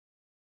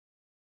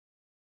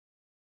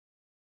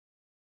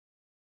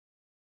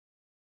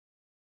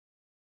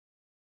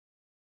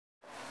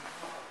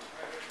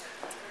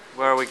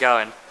Where are we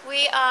going?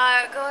 We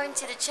are going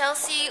to the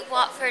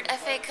Chelsea-Watford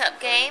FA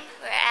Cup game.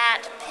 We're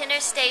at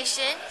Pinner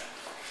Station.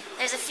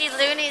 There's a few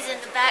loonies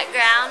in the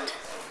background.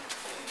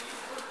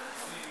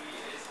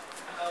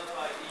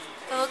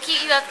 But we'll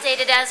keep you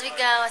updated as we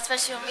go,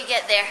 especially when we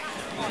get there.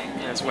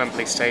 There's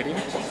Wembley Stadium.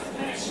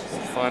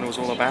 The final's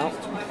all about.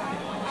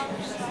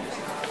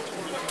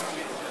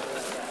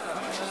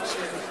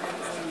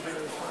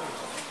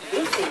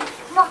 This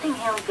is Notting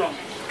Hill Gate.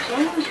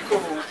 Change 4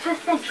 for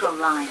Central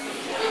Line.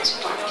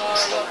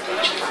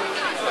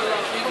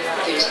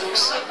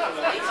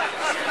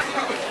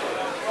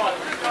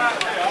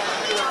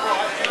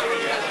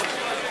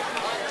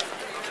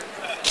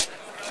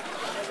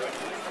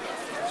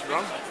 What's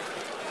wrong?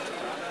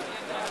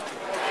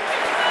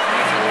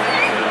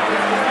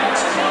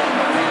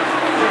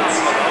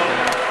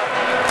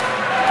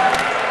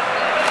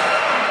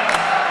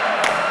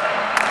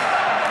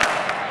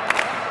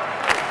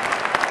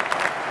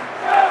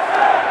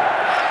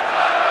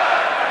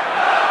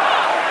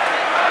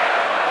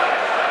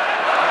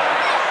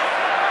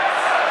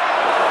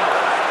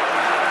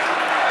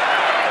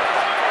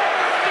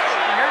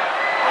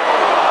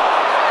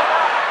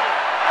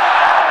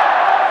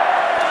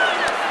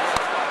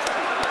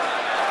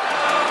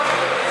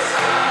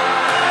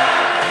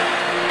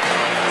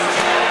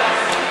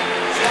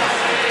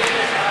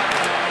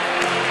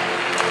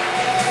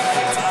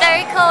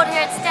 Cold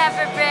here at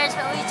Stamford Bridge,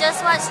 but we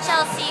just watched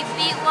Chelsea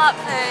beat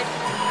Watford,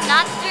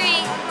 not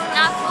 3,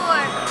 not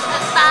 4,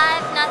 but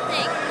 5-0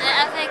 in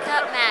an FA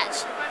Cup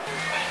match.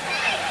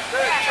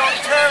 John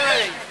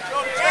Terry!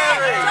 John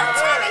Terry! John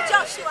Terry,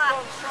 Joshua!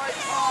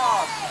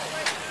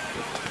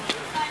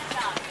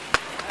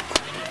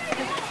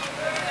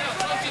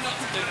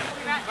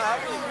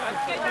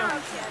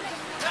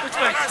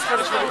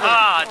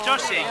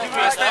 Joshy, give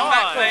me a step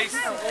back, please.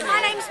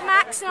 My name's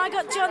Max and I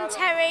got John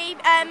Terry.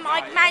 I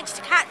managed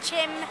to catch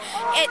him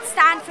at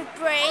Stamford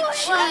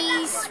Bridge.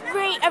 He's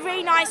a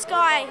really nice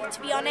guy,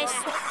 to be honest.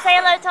 Say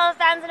hello to all the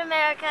fans in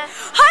America.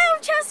 Hi, all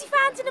Chelsea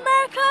fans in America.